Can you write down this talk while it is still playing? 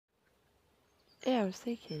Yeah, I was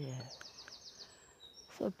thinking, yeah.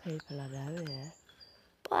 Some people I know, yeah.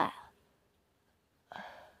 Well,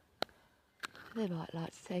 they might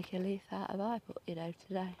like to take a leaf out of my book, you know,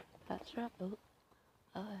 today. That's right. Oh,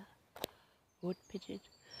 yeah. Wood pigeon.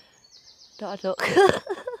 Not a duck.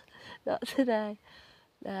 Not today.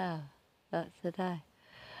 No, not today.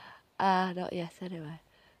 Not yet anyway.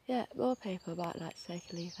 Yeah, more people might like to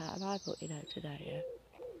take a leaf out of my book, you know, today,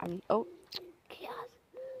 yeah. Oh, yes.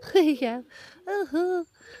 There you go.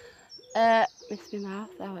 Missed my mouth,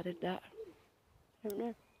 how I did that. I don't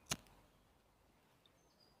know.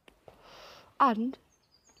 And,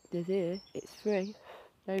 there's here, it's free.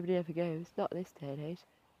 Nobody ever goes, not this day and age.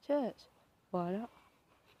 Church. Why not?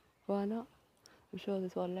 Why not? I'm sure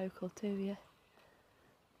there's one local to you.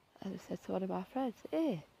 As I said to one of my friends,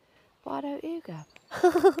 here, why don't you go?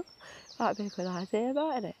 Might be a good idea,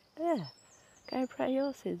 mightn't it? Yeah. Go and pray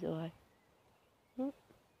your sins away.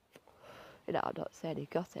 You know, I'm not saying he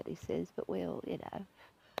got any sins, but we all, you know,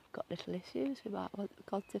 got little issues we might want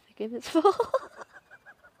God to forgive us for.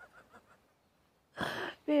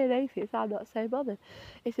 Being atheist, I'm not so bothered.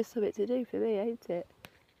 It's just something to do for me, ain't it?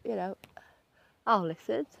 You know, I'll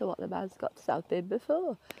listen to what the man's got to something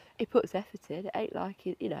before. He puts effort in. It ain't like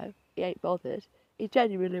he, you know, he ain't bothered. He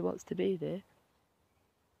genuinely wants to be there.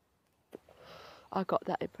 I got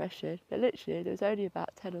that impression. But literally, there was only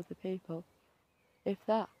about 10 other people, if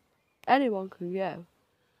that. Anyone can go.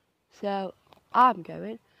 So I'm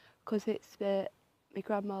going because it's my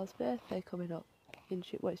grandma's birthday coming up in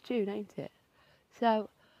June. Well, it's June, ain't it? So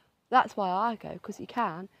that's why I go, because you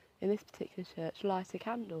can, in this particular church, light a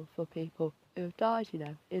candle for people who have died, you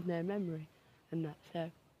know, in their memory and that.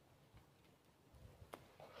 So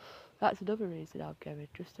that's another reason I'm going,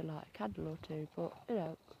 just to light a candle or two. But, you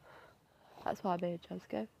know, that's why me and Joz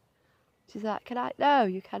go. She's like, can I? No,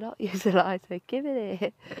 you cannot use a lighter. Give it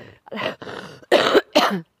here.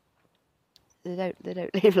 They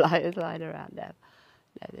don't leave lighters lying around now.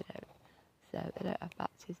 No, they don't. So they don't have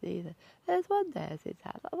matches either. There's one there as it's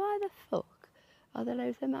house. Like, why the fuck are there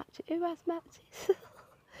loads of matches? Who has matches?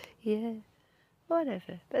 Yeah,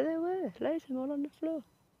 whatever. But there were loads of them all on the floor.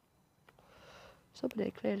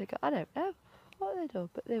 Somebody clearly got, I don't know what they done,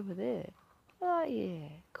 but they were there. Like, yeah,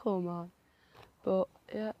 come on. But,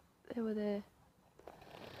 yeah, they were there.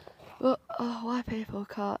 But, oh, why people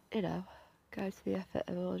can't, you know, go to the effort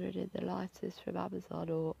of ordering in the lighters from Amazon,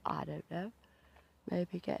 or, I don't know,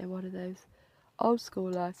 maybe getting one of those old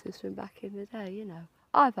school lighters from back in the day, you know.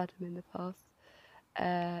 I've had them in the past.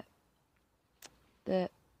 The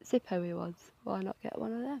Zippo-y ones, why not get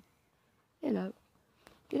one of them? You know,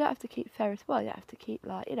 you don't have to keep Ferris, well, you don't have to keep,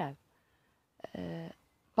 like, you know,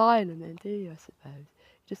 buying them then, do you, I suppose?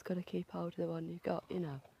 You just got to keep hold of the one you've got, you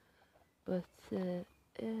know. But, yeah.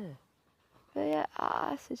 But, yeah,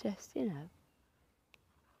 I suggest, you know,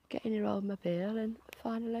 get in your old mobile and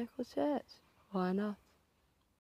find a local church. Why not?